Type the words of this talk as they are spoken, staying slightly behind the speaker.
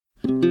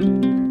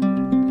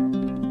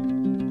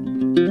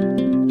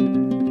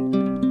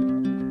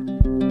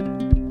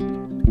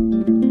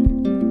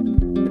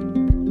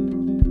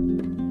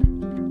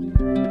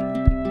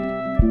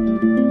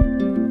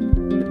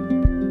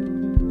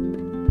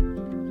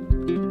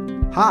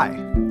Hi,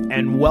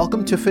 and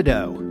welcome to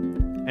Fido,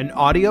 an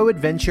audio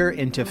adventure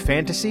into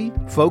fantasy,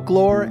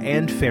 folklore,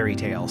 and fairy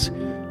tales.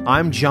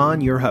 I'm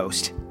John, your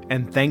host,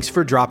 and thanks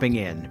for dropping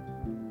in.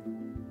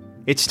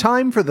 It's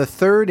time for the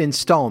third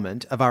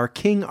installment of our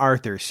King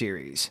Arthur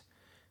series.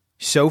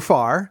 So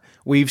far,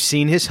 we've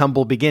seen his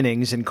humble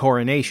beginnings and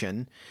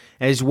coronation,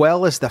 as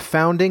well as the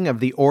founding of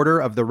the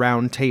Order of the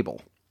Round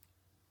Table.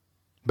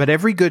 But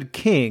every good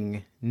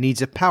king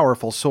needs a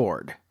powerful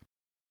sword.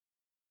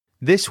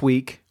 This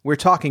week, we're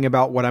talking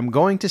about what I'm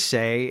going to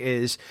say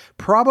is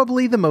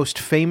probably the most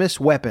famous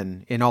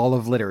weapon in all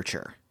of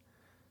literature.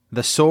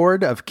 The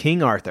sword of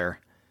King Arthur,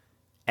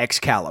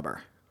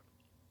 Excalibur.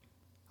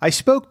 I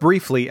spoke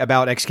briefly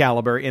about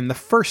Excalibur in the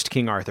first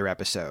King Arthur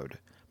episode,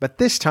 but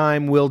this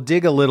time we'll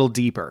dig a little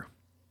deeper.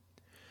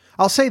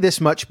 I'll say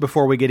this much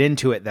before we get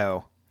into it,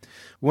 though.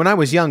 When I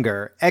was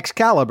younger,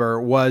 Excalibur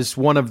was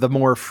one of the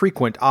more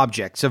frequent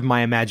objects of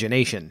my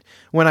imagination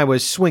when I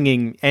was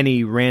swinging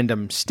any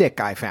random stick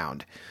I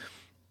found.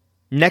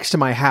 Next to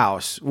my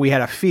house, we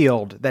had a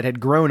field that had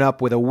grown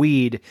up with a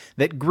weed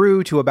that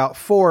grew to about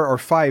 4 or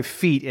 5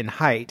 feet in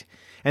height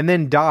and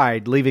then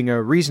died, leaving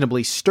a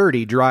reasonably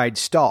sturdy dried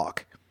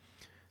stalk.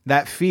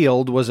 That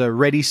field was a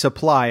ready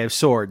supply of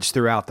swords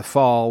throughout the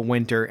fall,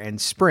 winter,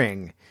 and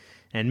spring,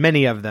 and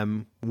many of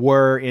them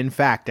were, in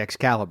fact,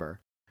 Excalibur.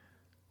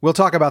 We'll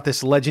talk about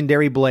this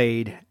legendary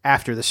blade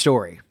after the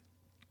story.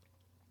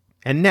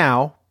 And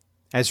now,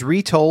 as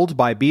retold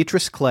by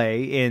Beatrice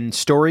Clay in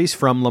Stories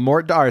from Le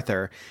Morte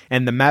d'Arthur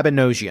and the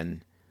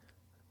Mabinogion,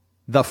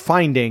 The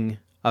Finding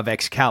of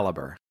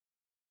Excalibur.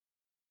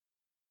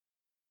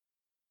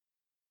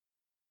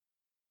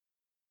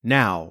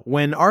 Now,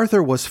 when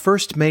Arthur was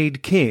first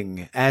made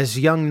king, as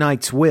young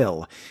knights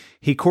will,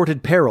 he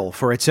courted peril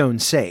for its own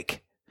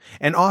sake,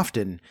 and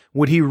often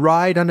would he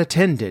ride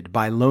unattended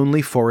by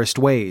lonely forest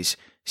ways,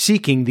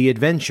 seeking the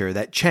adventure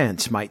that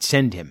chance might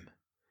send him.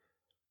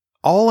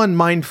 All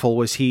unmindful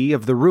was he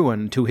of the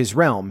ruin to his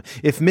realm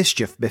if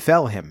mischief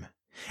befell him,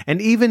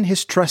 and even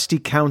his trusty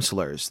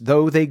counselors,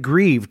 though they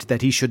grieved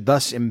that he should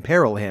thus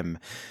imperil him,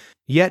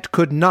 yet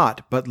could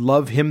not but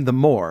love him the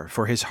more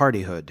for his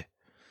hardihood.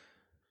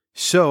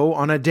 So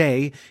on a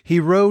day he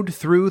rode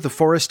through the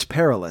forest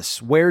perilous,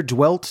 where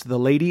dwelt the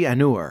Lady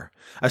Anure,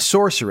 a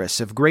sorceress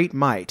of great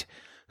might,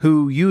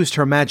 who used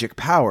her magic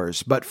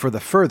powers but for the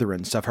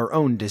furtherance of her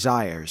own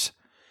desires.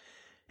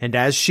 And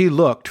as she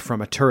looked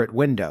from a turret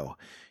window,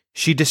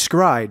 she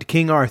descried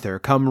King Arthur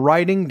come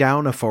riding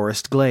down a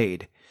forest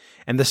glade,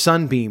 and the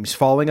sunbeams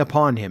falling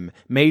upon him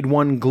made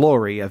one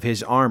glory of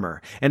his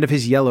armor and of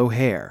his yellow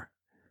hair.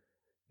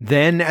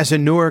 Then as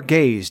Anure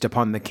gazed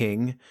upon the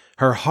king,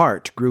 her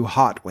heart grew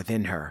hot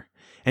within her,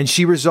 and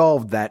she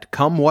resolved that,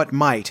 come what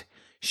might,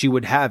 she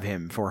would have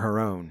him for her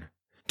own,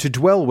 to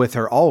dwell with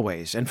her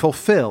always and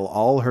fulfill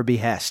all her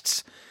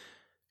behests.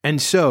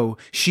 And so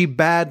she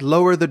bade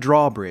lower the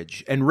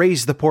drawbridge and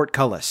raise the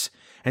portcullis,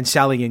 and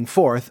sallying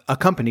forth,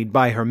 accompanied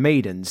by her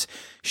maidens,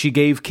 she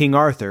gave King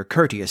Arthur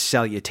courteous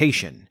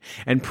salutation,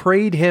 and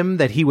prayed him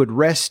that he would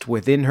rest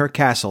within her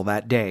castle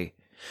that day,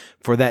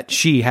 for that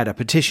she had a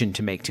petition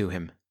to make to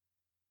him.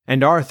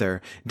 And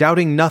Arthur,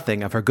 doubting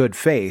nothing of her good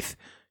faith,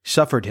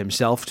 suffered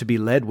himself to be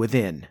led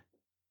within.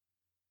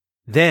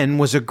 Then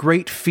was a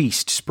great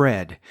feast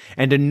spread,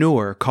 and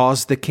Anure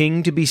caused the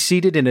king to be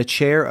seated in a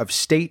chair of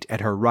state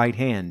at her right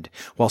hand,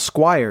 while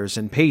squires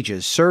and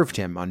pages served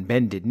him on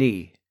bended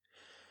knee.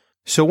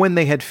 So when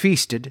they had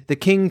feasted, the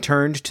king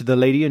turned to the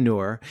Lady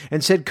Anure,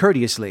 and said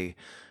courteously,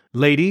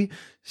 Lady,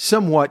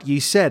 somewhat ye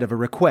said of a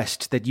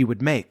request that you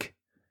would make.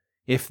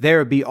 If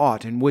there be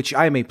aught in which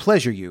I may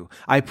pleasure you,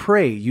 I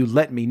pray you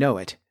let me know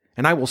it,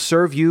 and I will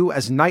serve you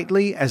as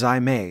knightly as I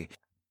may.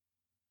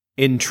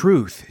 In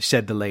truth,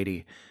 said the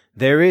lady,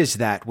 there is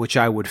that which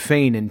I would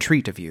fain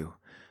entreat of you,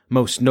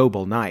 most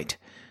noble knight.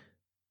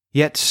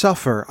 Yet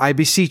suffer, I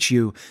beseech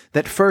you,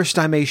 that first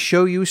I may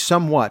show you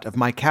somewhat of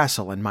my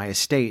castle and my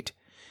estate,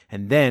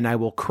 and then I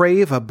will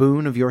crave a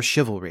boon of your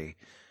chivalry.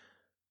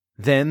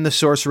 Then the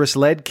sorceress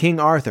led King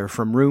Arthur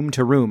from room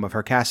to room of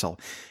her castle,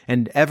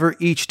 and ever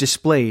each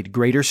displayed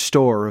greater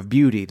store of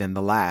beauty than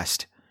the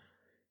last.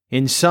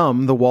 In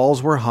some the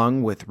walls were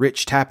hung with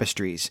rich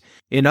tapestries,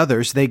 in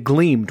others they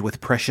gleamed with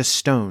precious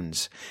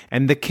stones,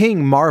 and the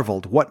king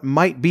marveled what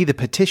might be the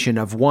petition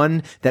of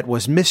one that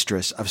was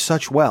mistress of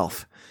such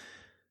wealth.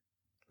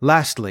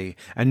 Lastly,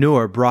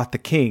 Anure brought the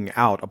king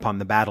out upon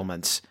the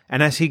battlements,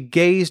 and as he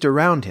gazed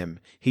around him,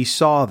 he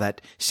saw that,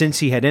 since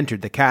he had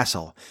entered the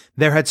castle,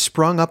 there had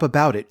sprung up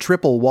about it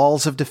triple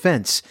walls of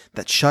defence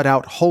that shut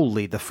out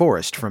wholly the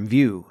forest from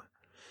view.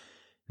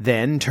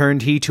 Then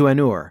turned he to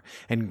Anure,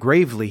 and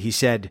gravely he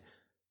said,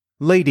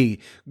 Lady,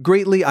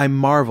 greatly I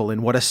marvel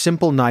in what a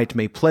simple knight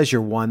may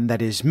pleasure one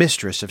that is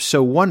mistress of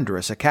so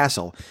wondrous a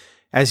castle,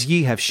 as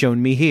ye have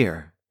shown me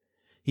here.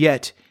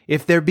 Yet,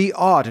 if there be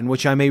aught in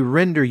which I may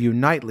render you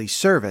knightly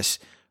service,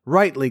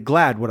 rightly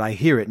glad would I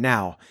hear it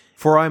now,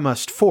 for I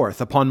must forth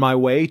upon my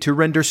way to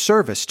render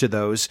service to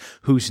those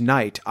whose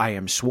knight I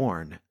am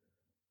sworn.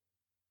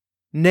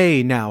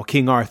 Nay now,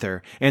 King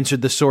Arthur,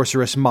 answered the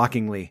sorceress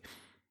mockingly,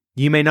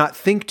 Ye may not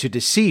think to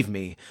deceive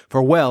me,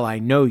 for well I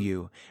know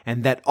you,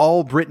 and that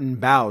all Britain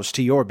bows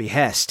to your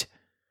behest.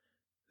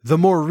 The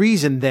more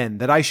reason then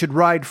that I should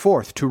ride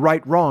forth to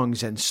right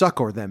wrongs and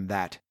succour them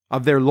that,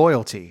 of their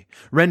loyalty,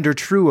 render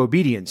true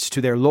obedience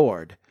to their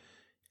lord.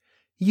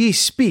 Ye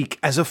speak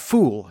as a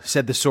fool,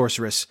 said the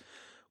sorceress.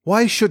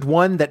 Why should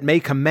one that may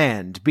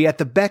command be at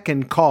the beck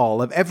and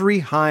call of every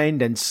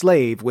hind and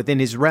slave within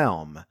his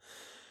realm?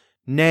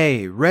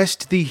 Nay,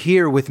 rest thee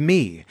here with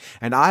me,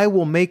 and I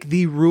will make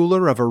thee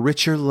ruler of a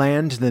richer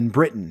land than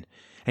Britain,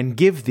 and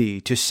give thee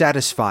to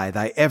satisfy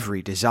thy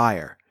every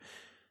desire.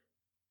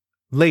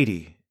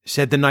 Lady,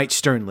 said the knight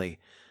sternly,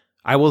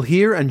 I will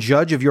hear and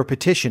judge of your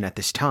petition at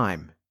this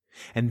time,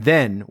 and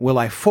then will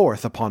I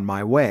forth upon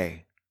my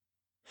way.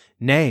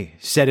 Nay,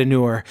 said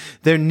Anur,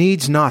 there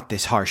needs not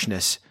this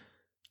harshness.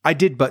 I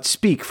did but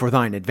speak for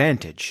thine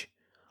advantage.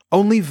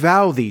 Only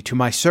vow thee to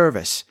my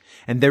service,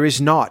 and there is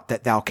naught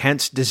that thou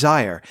canst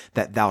desire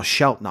that thou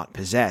shalt not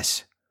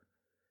possess.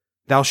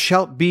 Thou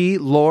shalt be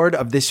lord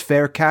of this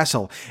fair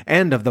castle,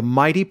 and of the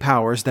mighty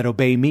powers that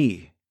obey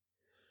me.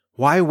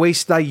 Why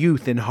waste thy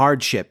youth in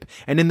hardship,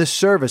 and in the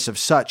service of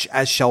such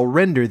as shall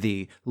render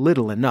thee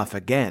little enough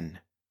again?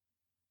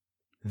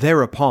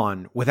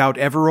 Thereupon, without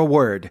ever a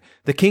word,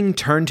 the king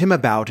turned him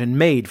about and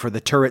made for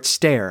the turret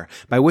stair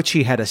by which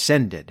he had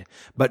ascended,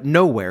 but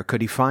nowhere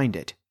could he find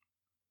it.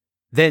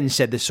 Then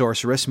said the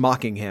sorceress,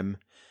 mocking him,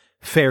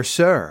 Fair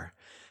sir,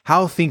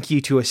 how think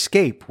ye to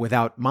escape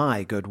without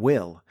my good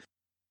will?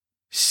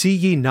 See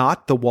ye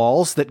not the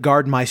walls that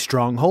guard my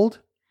stronghold?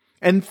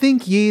 And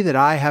think ye that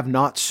I have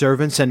not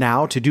servants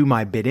enow to do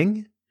my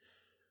bidding?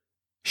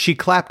 She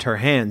clapped her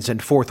hands,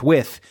 and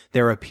forthwith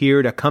there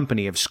appeared a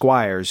company of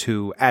squires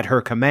who, at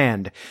her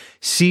command,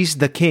 seized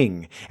the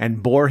king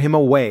and bore him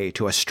away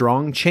to a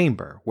strong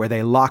chamber where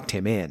they locked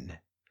him in.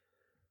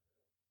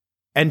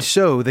 And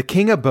so the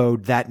king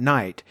abode that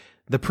night,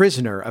 the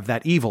prisoner of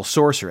that evil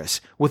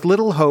sorceress, with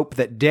little hope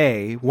that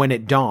day, when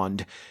it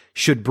dawned,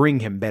 should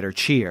bring him better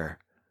cheer.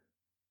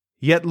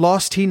 Yet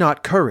lost he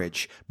not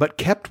courage, but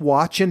kept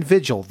watch and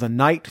vigil the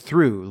night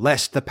through,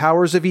 lest the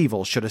powers of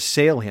evil should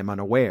assail him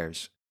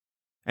unawares.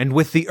 And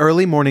with the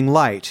early morning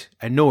light,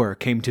 Anur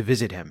came to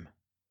visit him.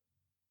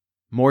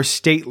 More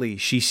stately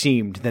she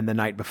seemed than the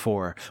night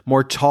before,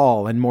 more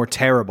tall and more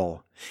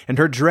terrible, and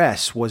her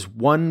dress was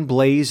one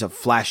blaze of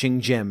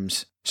flashing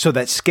gems, so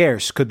that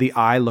scarce could the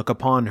eye look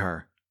upon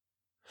her.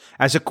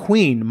 As a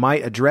queen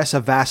might address a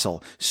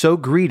vassal, so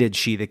greeted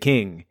she the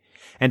king,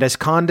 and as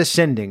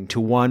condescending to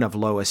one of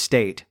low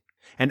estate,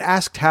 and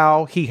asked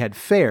how he had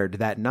fared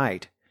that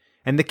night.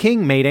 And the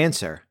king made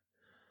answer,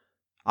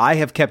 I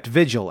have kept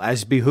vigil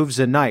as behooves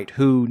a knight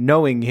who,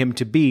 knowing him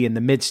to be in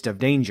the midst of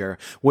danger,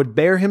 would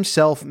bear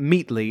himself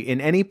meetly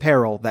in any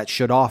peril that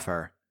should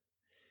offer.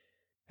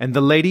 And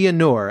the Lady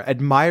Anur,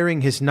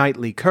 admiring his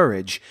knightly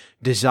courage,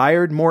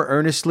 desired more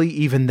earnestly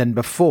even than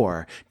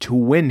before to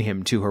win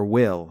him to her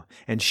will,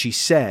 and she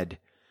said,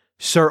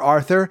 Sir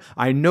Arthur,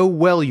 I know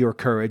well your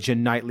courage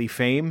and knightly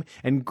fame,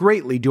 and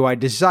greatly do I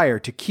desire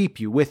to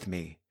keep you with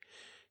me.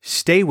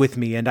 Stay with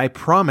me, and I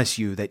promise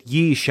you that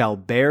ye shall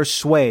bear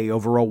sway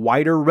over a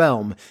wider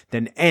realm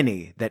than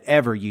any that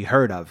ever ye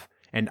heard of,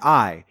 and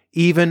I,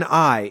 even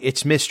I,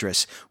 its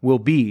mistress, will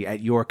be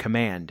at your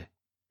command.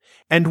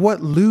 And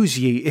what lose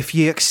ye if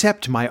ye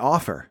accept my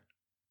offer?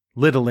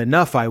 Little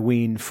enough, I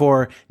ween,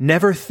 for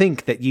never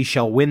think that ye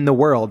shall win the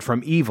world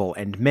from evil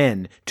and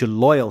men to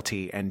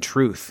loyalty and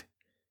truth.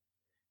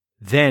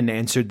 Then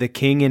answered the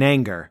king in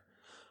anger,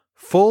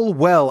 Full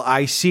well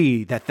I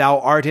see that thou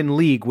art in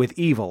league with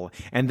evil,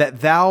 and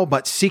that thou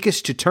but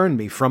seekest to turn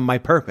me from my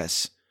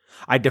purpose.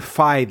 I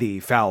defy thee,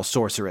 foul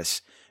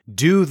sorceress.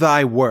 Do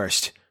thy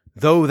worst.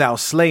 Though thou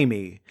slay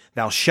me,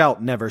 thou shalt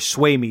never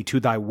sway me to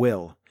thy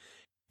will.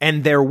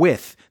 And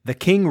therewith the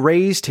king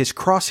raised his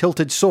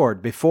cross-hilted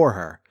sword before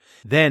her.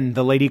 Then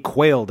the lady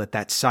quailed at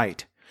that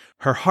sight.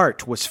 Her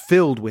heart was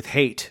filled with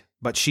hate,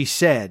 but she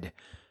said,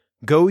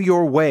 Go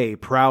your way,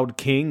 proud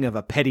king of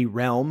a petty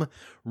realm.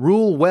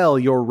 Rule well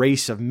your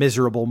race of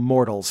miserable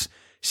mortals.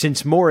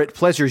 Since more it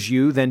pleasures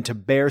you than to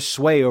bear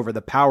sway over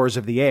the powers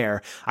of the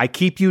air, I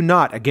keep you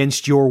not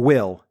against your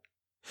will.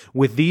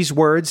 With these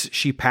words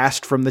she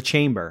passed from the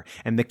chamber,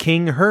 and the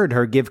king heard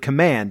her give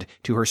command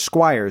to her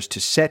squires to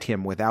set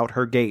him without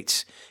her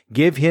gates,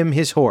 give him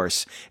his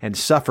horse, and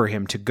suffer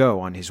him to go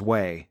on his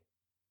way.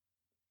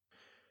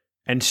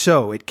 And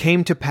so it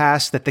came to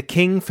pass that the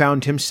king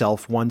found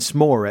himself once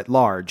more at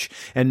large,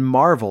 and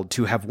marveled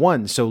to have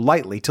won so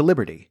lightly to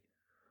liberty.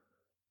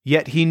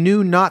 Yet he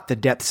knew not the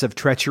depths of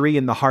treachery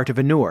in the heart of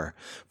Anur,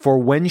 for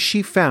when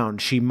she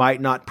found she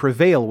might not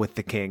prevail with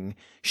the king,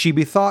 she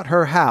bethought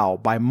her how,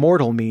 by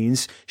mortal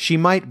means, she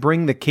might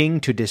bring the king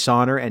to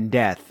dishonor and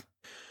death.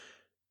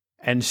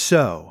 And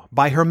so,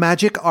 by her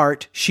magic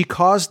art, she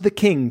caused the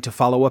king to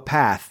follow a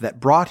path that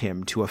brought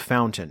him to a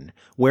fountain,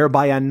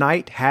 whereby a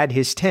knight had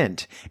his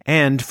tent,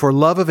 and, for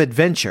love of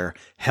adventure,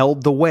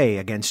 held the way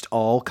against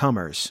all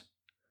comers.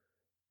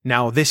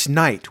 Now this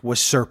knight was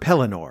Sir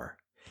Pellinore,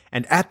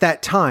 and at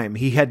that time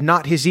he had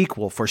not his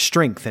equal for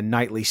strength and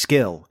knightly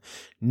skill,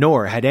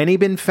 nor had any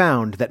been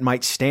found that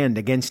might stand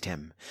against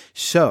him.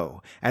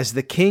 So, as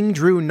the king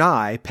drew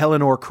nigh,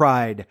 Pellinore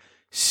cried,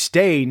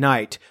 "Stay,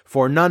 knight,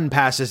 for none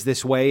passes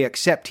this way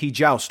except he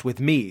joust with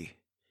me."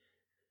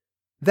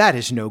 "That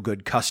is no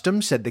good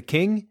custom," said the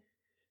king.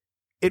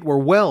 "It were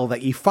well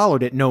that ye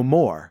followed it no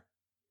more."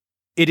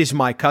 "It is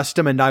my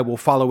custom, and I will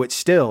follow it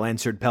still,"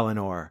 answered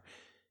Pellinore.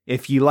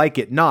 "If ye like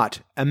it not,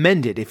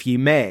 amend it if ye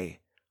may."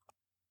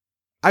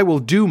 "I will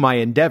do my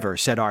endeavour,"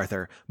 said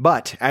Arthur,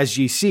 "but, as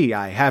ye see,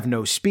 I have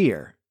no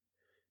spear."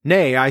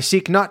 "Nay, I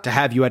seek not to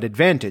have you at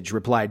advantage,"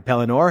 replied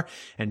Pellinore,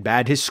 and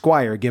bade his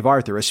squire give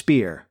Arthur a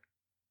spear.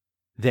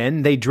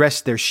 Then they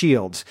dressed their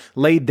shields,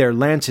 laid their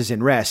lances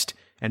in rest,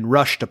 and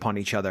rushed upon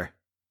each other.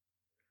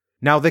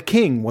 Now the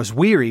king was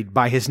wearied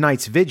by his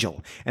night's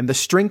vigil, and the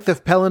strength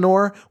of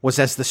Pellinore was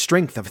as the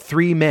strength of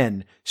 3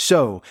 men,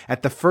 so,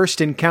 at the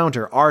first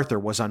encounter, Arthur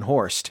was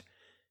unhorsed.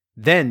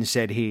 Then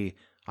said he,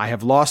 "I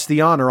have lost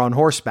the honour on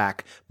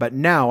horseback, but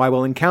now I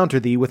will encounter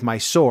thee with my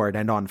sword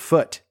and on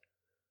foot."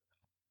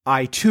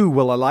 "I too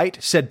will alight,"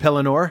 said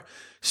Pellinore.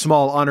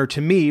 "Small honour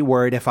to me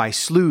were it if I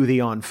slew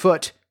thee on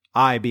foot,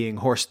 I being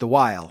horsed the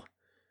while."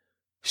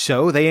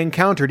 So they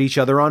encountered each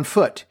other on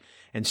foot,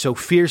 and so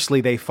fiercely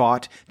they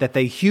fought that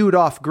they hewed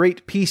off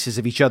great pieces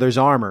of each other's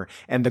armour,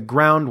 and the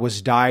ground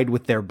was dyed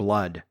with their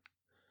blood.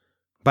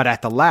 But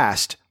at the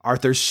last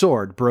Arthur's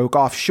sword broke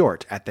off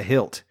short at the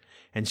hilt,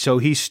 and so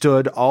he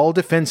stood all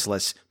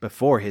defenceless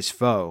before his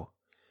foe.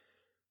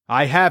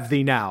 "I have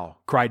thee now,"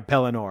 cried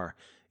Pellinore.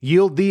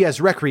 "Yield thee as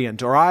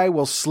recreant, or I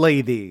will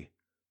slay thee."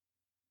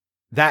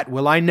 "That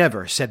will I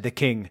never," said the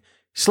king.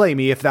 "Slay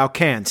me if thou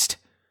canst."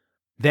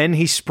 Then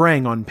he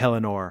sprang on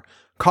Pellinore,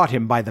 caught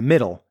him by the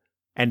middle,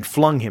 and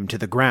flung him to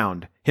the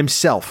ground,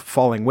 himself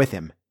falling with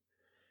him.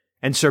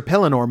 And Sir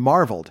Pellinore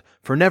marvelled,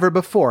 for never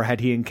before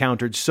had he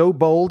encountered so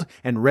bold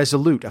and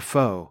resolute a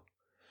foe.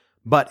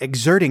 But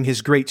exerting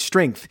his great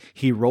strength,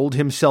 he rolled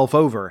himself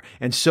over,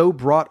 and so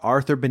brought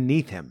Arthur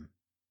beneath him.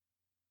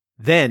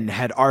 Then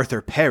had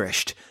Arthur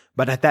perished,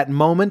 but at that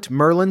moment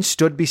Merlin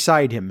stood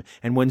beside him,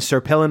 and when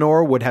Sir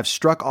Pellinore would have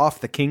struck off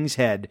the king's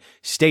head,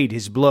 stayed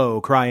his blow,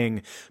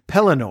 crying,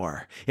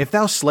 "Pellinore, if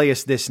thou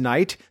slayest this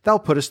knight, thou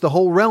puttest the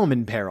whole realm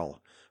in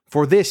peril,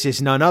 for this is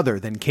none other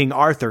than King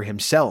Arthur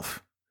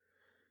himself."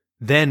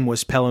 Then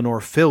was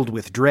Pellinore filled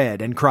with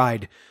dread, and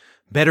cried,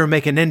 "Better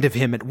make an end of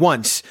him at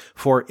once,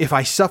 for if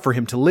I suffer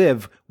him to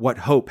live, what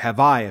hope have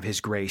I of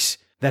his grace,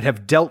 that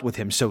have dealt with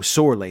him so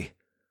sorely?"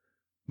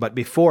 But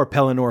before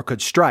Pellinore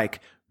could strike,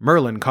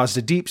 Merlin caused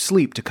a deep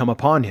sleep to come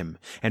upon him,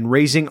 and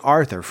raising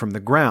Arthur from the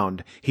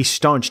ground, he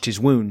staunched his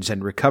wounds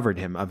and recovered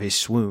him of his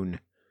swoon.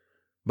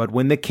 But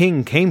when the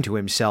king came to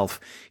himself,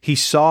 he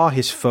saw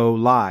his foe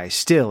lie,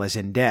 still as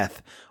in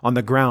death, on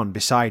the ground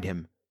beside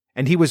him,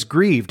 and he was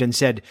grieved, and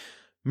said,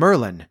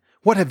 "Merlin,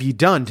 what have ye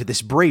done to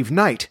this brave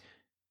knight?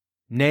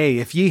 Nay,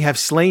 if ye have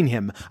slain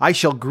him, I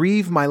shall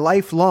grieve my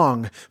life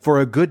long, for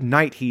a good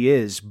knight he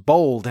is,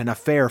 bold and a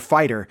fair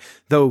fighter,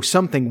 though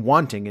something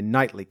wanting in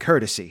knightly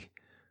courtesy.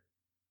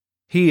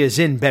 He is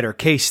in better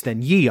case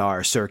than ye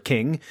are, Sir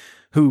King,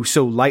 who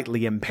so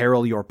lightly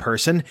imperil your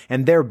person,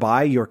 and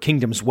thereby your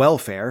kingdom's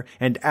welfare,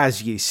 and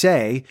as ye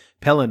say,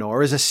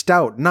 Pellinore is a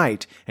stout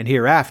knight, and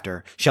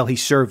hereafter shall he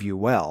serve you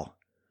well.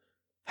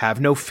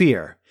 Have no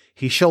fear,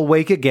 he shall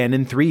wake again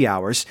in 3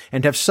 hours,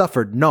 and have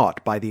suffered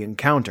naught by the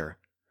encounter.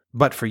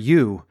 But for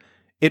you,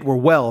 it were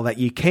well that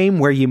ye came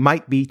where ye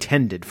might be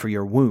tended for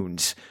your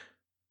wounds."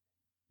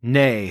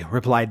 "Nay,"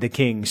 replied the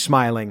king,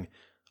 smiling,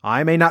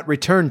 "I may not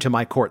return to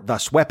my court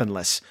thus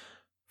weaponless.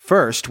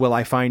 First will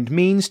I find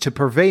means to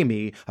purvey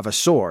me of a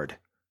sword."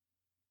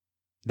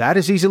 "That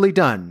is easily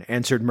done,"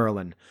 answered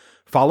Merlin.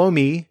 "Follow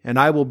me, and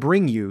I will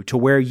bring you to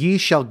where ye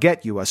shall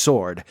get you a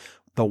sword,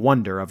 the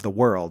wonder of the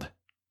world."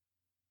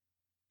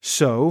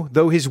 So,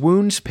 though his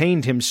wounds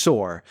pained him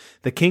sore,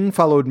 the king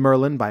followed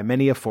Merlin by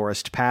many a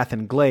forest path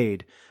and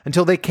glade,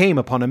 until they came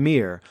upon a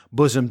mere,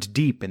 bosomed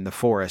deep in the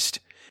forest.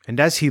 And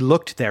as he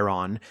looked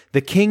thereon,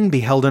 the king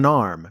beheld an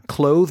arm,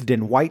 clothed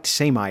in white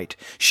samite,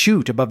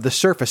 shoot above the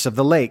surface of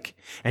the lake,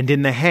 and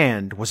in the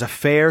hand was a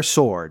fair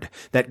sword,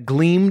 that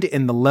gleamed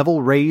in the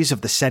level rays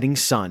of the setting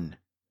sun.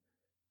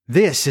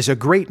 "This is a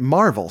great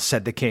marvel,"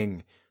 said the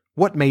king.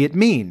 "What may it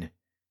mean?"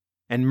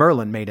 And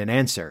Merlin made an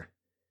answer.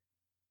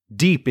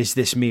 "Deep is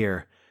this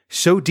mere,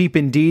 so deep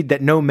indeed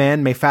that no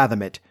man may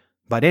fathom it,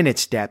 but in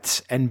its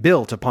depths, and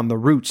built upon the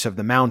roots of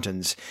the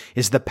mountains,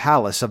 is the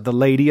palace of the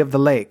Lady of the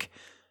Lake.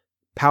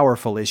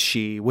 Powerful is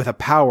she, with a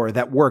power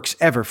that works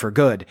ever for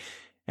good,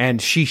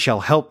 and she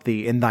shall help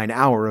thee in thine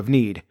hour of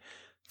need.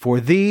 For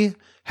thee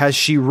has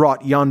she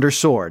wrought yonder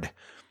sword.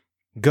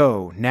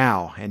 Go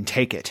now and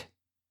take it."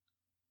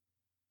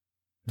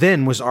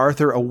 Then was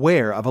Arthur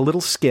aware of a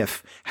little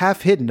skiff,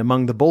 half hidden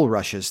among the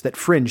bulrushes that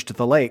fringed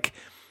the lake,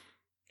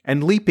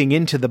 and leaping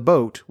into the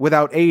boat,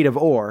 without aid of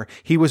oar,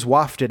 he was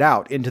wafted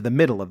out into the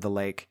middle of the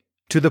lake,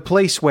 to the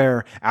place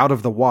where, out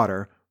of the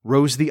water,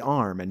 rose the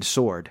arm and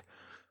sword.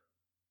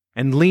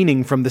 And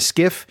leaning from the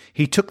skiff,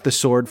 he took the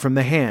sword from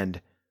the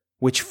hand,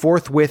 which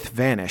forthwith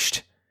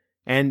vanished,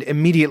 and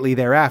immediately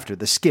thereafter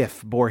the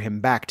skiff bore him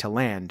back to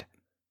land.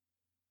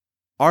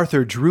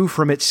 Arthur drew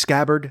from its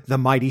scabbard the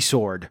mighty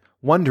sword,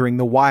 wondering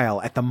the while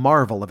at the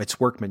marvel of its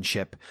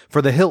workmanship,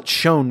 for the hilt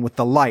shone with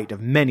the light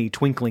of many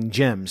twinkling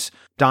gems,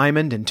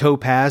 diamond and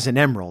topaz and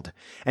emerald,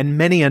 and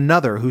many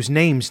another whose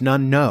names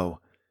none know.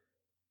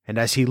 And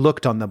as he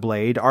looked on the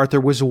blade, Arthur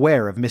was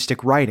aware of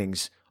mystic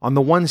writings, on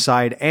the one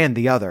side and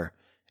the other,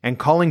 and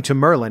calling to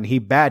Merlin he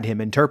bade him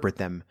interpret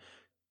them.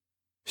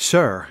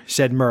 "Sir,"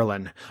 said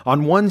Merlin,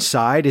 "on one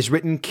side is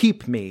written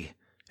 'Keep me,'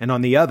 and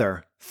on the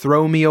other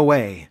 'Throw me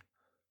away.'"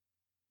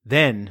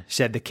 "Then,"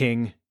 said the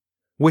king,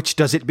 "which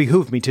does it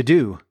behoove me to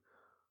do?"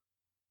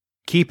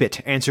 "Keep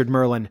it," answered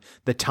Merlin.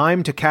 "The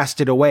time to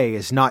cast it away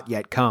is not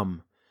yet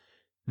come.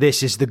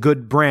 This is the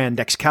good brand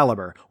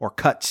Excalibur, or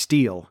cut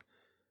steel,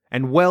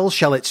 and well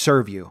shall it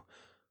serve you.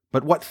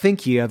 But what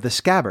think ye of the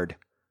scabbard?"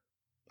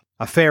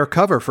 "A fair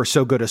cover for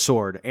so good a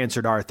sword,"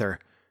 answered Arthur.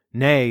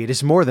 "Nay, it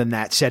is more than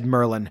that," said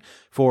Merlin,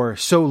 "for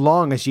so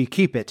long as ye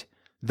keep it,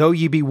 though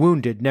ye be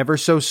wounded never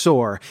so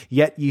sore,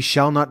 yet ye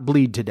shall not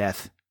bleed to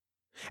death."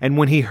 And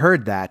when he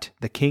heard that,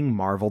 the king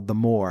marveled the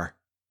more.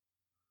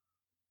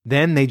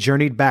 Then they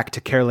journeyed back to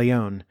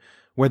Caerleon,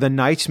 where the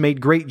knights made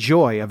great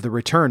joy of the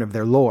return of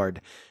their lord,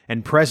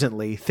 and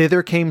presently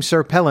thither came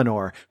Sir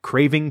Pellinore,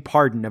 craving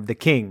pardon of the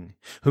king,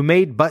 who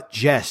made but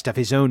jest of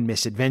his own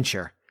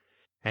misadventure.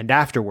 And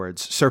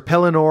afterwards Sir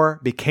Pellinore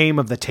became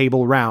of the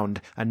Table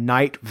Round a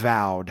knight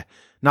vowed,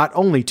 not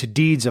only to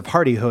deeds of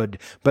hardihood,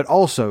 but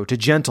also to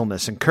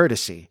gentleness and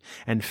courtesy,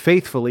 and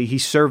faithfully he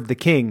served the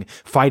king,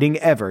 fighting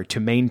ever to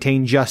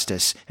maintain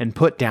justice and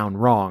put down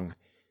wrong,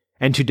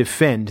 and to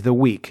defend the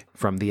weak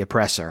from the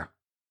oppressor.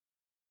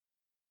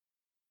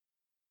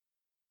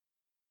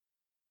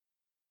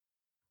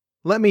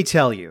 Let me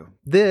tell you,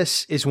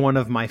 this is one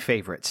of my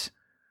favorites.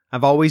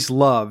 I've always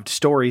loved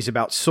stories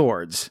about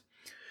swords.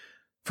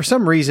 For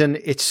some reason,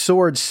 it's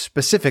swords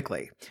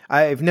specifically.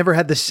 I've never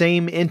had the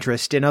same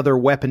interest in other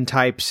weapon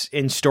types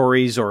in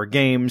stories or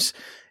games,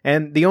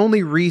 and the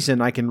only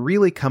reason I can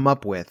really come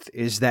up with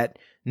is that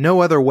no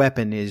other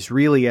weapon is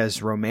really as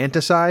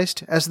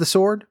romanticized as the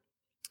sword.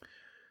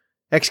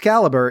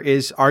 Excalibur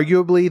is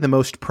arguably the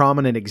most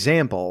prominent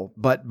example,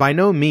 but by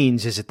no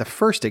means is it the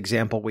first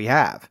example we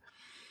have.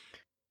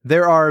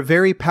 There are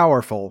very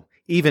powerful,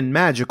 even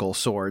magical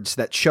swords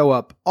that show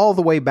up all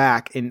the way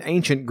back in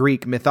ancient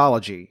Greek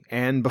mythology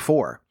and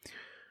before.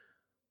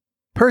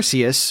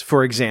 Perseus,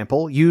 for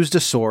example, used a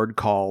sword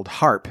called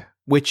harp,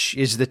 which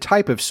is the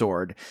type of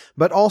sword,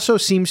 but also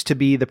seems to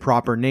be the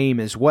proper name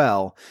as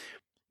well,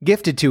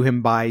 gifted to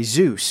him by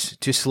Zeus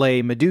to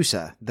slay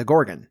Medusa, the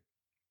Gorgon.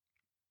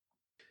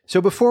 So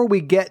before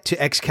we get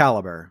to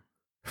Excalibur,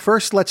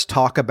 first let's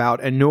talk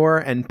about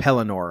Anur and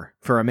Pellinore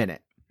for a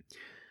minute.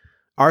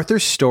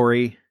 Arthur's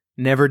story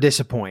never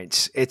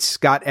disappoints. It's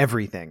got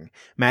everything: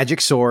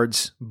 magic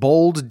swords,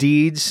 bold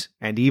deeds,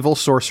 and evil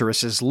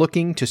sorceresses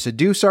looking to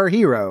seduce our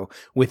hero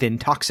with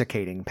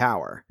intoxicating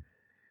power.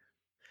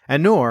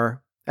 Anur,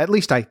 at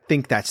least I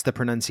think that's the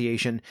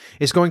pronunciation,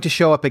 is going to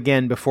show up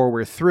again before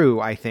we're through,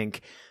 I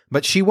think,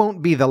 but she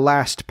won't be the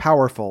last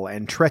powerful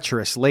and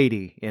treacherous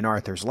lady in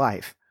Arthur's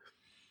life.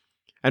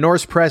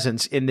 Anur's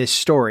presence in this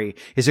story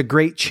is a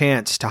great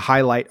chance to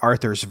highlight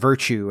Arthur's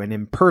virtue and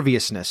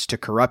imperviousness to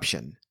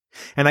corruption,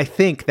 and I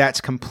think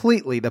that's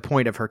completely the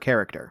point of her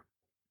character.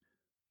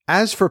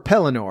 As for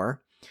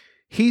Pellinore,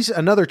 he's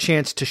another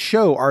chance to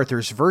show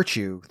Arthur's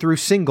virtue through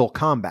single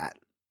combat.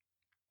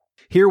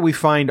 Here we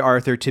find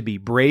Arthur to be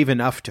brave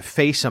enough to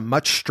face a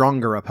much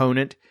stronger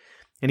opponent,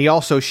 and he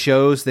also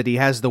shows that he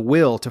has the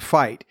will to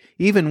fight,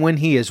 even when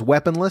he is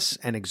weaponless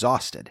and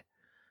exhausted.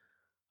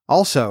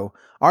 Also,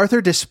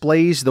 Arthur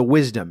displays the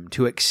wisdom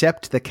to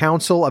accept the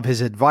counsel of his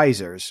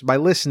advisors by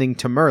listening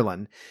to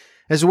Merlin,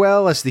 as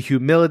well as the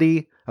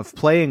humility of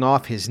playing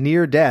off his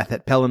near death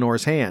at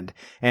Pellinore's hand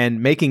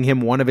and making him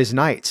one of his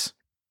knights.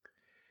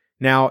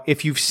 Now,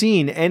 if you've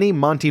seen any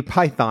Monty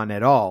Python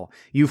at all,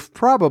 you've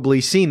probably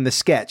seen the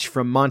sketch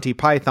from Monty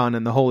Python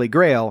and the Holy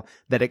Grail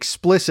that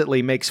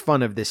explicitly makes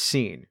fun of this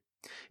scene.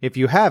 If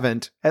you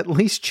haven't, at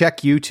least check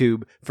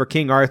YouTube for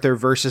King Arthur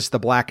versus the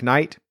Black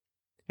Knight,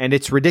 and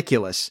it's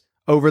ridiculous,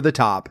 over the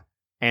top,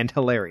 and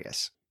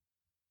hilarious.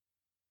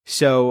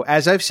 So,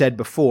 as I've said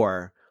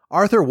before,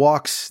 Arthur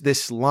walks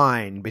this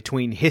line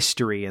between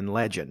history and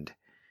legend.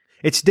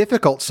 It's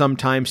difficult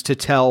sometimes to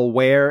tell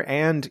where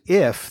and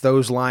if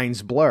those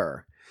lines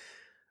blur.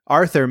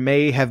 Arthur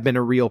may have been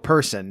a real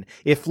person,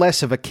 if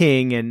less of a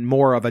king and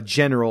more of a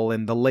general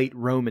in the late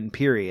Roman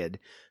period,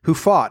 who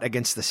fought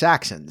against the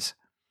Saxons.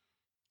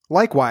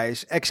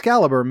 Likewise,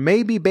 Excalibur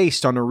may be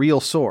based on a real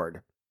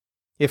sword,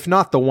 if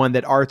not the one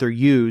that Arthur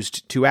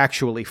used to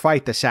actually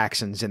fight the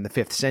Saxons in the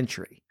 5th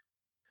century.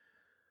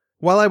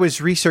 While I was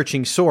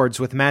researching swords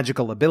with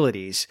magical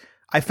abilities,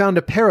 I found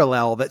a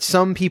parallel that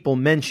some people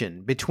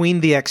mention between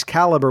the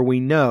Excalibur we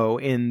know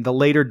in the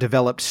later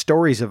developed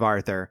stories of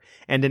Arthur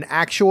and an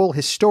actual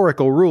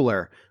historical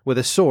ruler with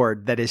a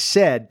sword that is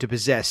said to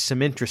possess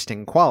some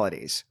interesting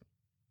qualities.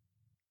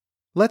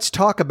 Let's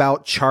talk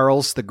about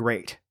Charles the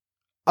Great,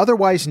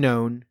 otherwise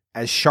known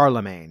as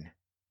Charlemagne.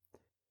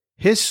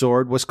 His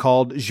sword was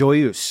called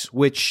Joyeuse,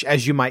 which,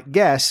 as you might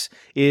guess,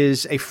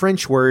 is a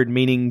French word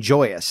meaning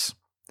joyous.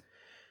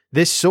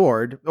 This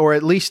sword, or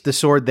at least the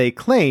sword they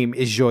claim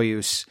is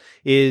Joyeuse,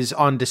 is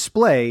on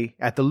display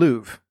at the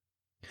Louvre.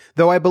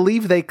 Though I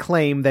believe they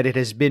claim that it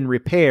has been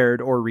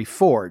repaired or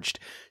reforged,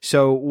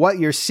 so what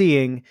you're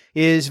seeing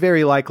is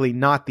very likely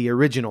not the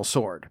original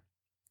sword.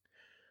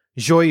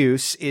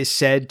 Joyeuse is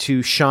said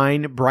to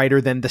shine brighter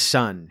than the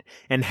sun,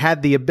 and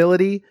had the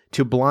ability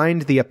to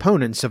blind the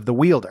opponents of the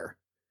wielder.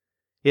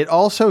 It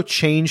also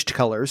changed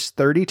colors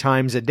 30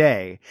 times a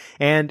day,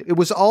 and it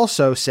was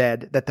also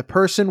said that the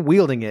person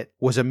wielding it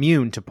was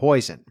immune to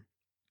poison.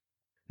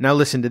 Now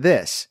listen to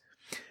this.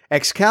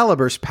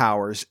 Excalibur's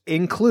powers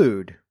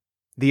include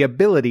the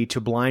ability to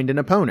blind an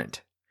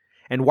opponent.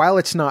 And while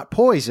it's not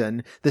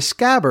poison, the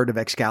scabbard of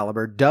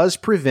Excalibur does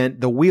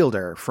prevent the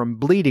wielder from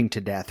bleeding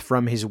to death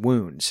from his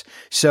wounds,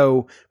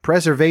 so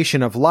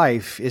preservation of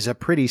life is a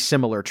pretty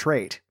similar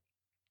trait.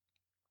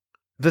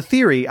 The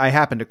theory I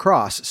happened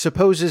across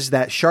supposes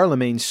that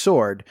Charlemagne's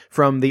sword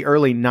from the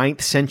early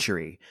 9th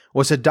century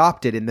was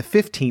adopted in the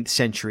 15th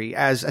century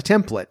as a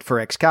template for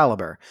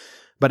Excalibur,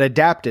 but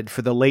adapted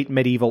for the late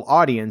medieval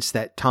audience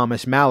that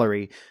Thomas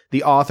Malory,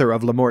 the author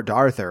of Le Morte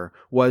d'Arthur,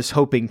 was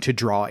hoping to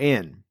draw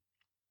in.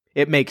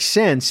 It makes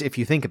sense if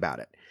you think about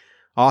it.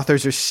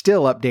 Authors are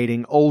still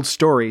updating old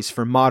stories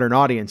for modern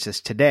audiences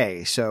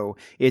today, so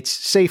it's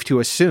safe to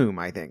assume,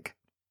 I think.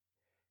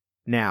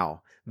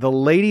 Now, the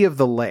Lady of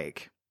the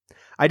Lake.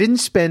 I didn't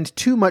spend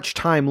too much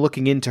time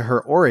looking into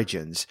her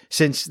origins,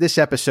 since this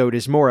episode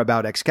is more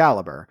about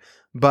Excalibur,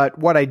 but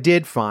what I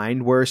did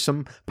find were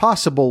some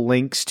possible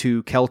links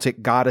to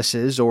Celtic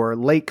goddesses or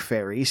lake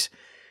fairies.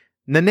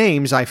 The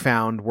names I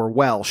found were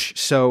Welsh,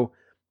 so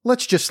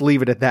let's just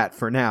leave it at that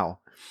for now.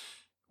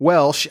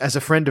 Welsh, as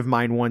a friend of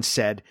mine once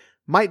said,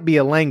 might be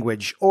a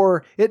language,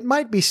 or it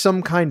might be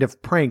some kind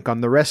of prank on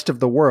the rest of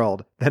the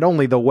world that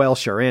only the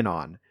Welsh are in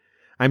on.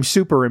 I'm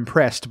super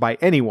impressed by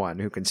anyone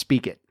who can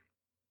speak it.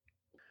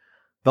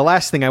 The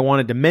last thing I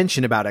wanted to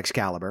mention about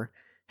Excalibur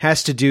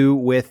has to do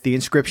with the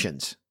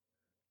inscriptions.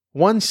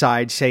 One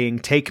side saying,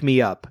 "Take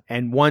me up,"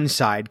 and one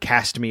side,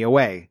 "Cast me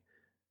away,"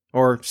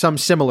 or some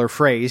similar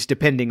phrase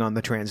depending on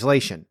the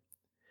translation.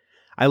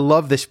 I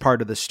love this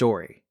part of the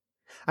story.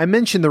 I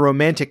mentioned the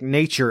romantic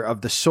nature of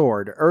the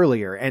sword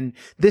earlier, and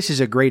this is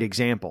a great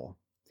example.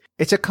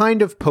 It's a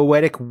kind of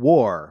poetic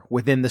war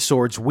within the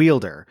sword's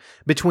wielder,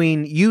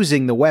 between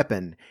using the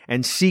weapon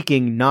and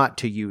seeking not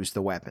to use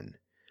the weapon.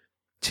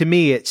 To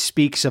me, it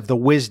speaks of the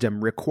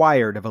wisdom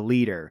required of a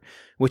leader,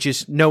 which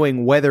is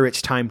knowing whether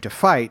it's time to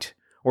fight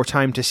or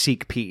time to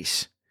seek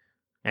peace.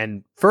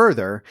 And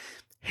further,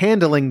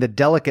 handling the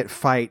delicate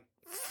fight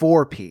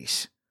for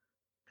peace.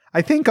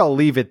 I think I'll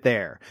leave it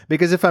there,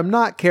 because if I'm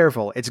not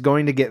careful, it's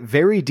going to get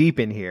very deep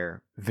in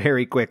here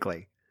very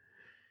quickly.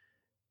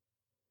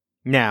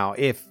 Now,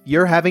 if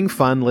you're having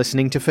fun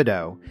listening to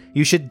Fido,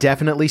 you should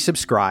definitely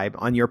subscribe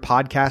on your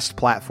podcast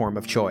platform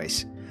of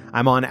choice.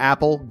 I'm on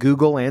Apple,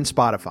 Google, and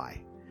Spotify.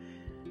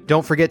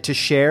 Don't forget to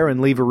share and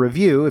leave a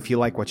review if you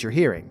like what you're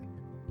hearing.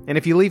 And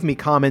if you leave me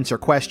comments or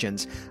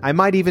questions, I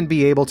might even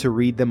be able to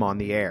read them on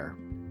the air.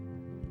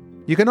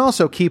 You can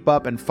also keep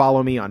up and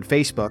follow me on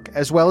Facebook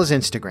as well as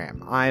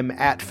Instagram. I'm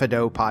at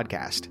Fido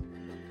Podcast.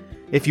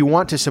 If you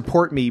want to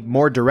support me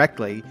more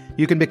directly,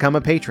 you can become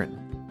a patron.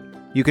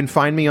 You can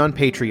find me on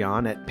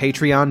Patreon at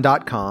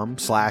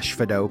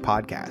patreon.com/Fido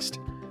Podcast.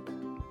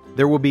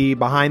 There will be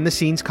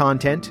behind-the-scenes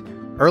content,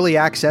 early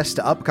access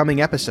to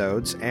upcoming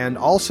episodes, and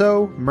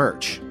also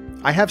merch.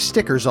 I have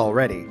stickers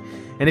already,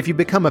 and if you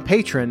become a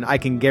patron, I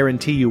can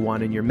guarantee you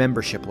one in your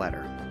membership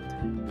letter.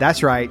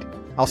 That's right,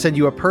 I'll send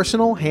you a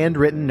personal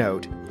handwritten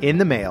note in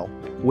the mail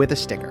with a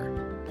sticker.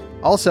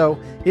 Also,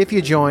 if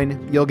you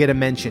join, you'll get a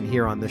mention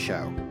here on the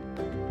show.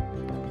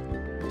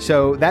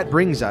 So that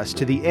brings us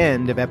to the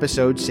end of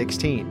episode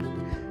 16.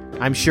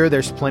 I'm sure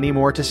there's plenty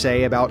more to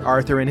say about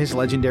Arthur and his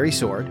legendary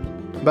sword,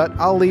 but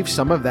I'll leave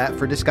some of that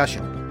for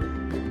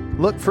discussion.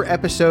 Look for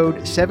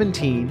episode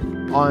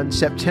 17 on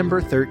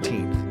September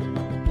 13th.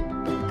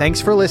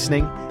 Thanks for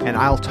listening, and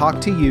I'll talk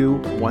to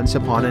you once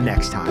upon a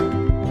next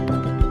time.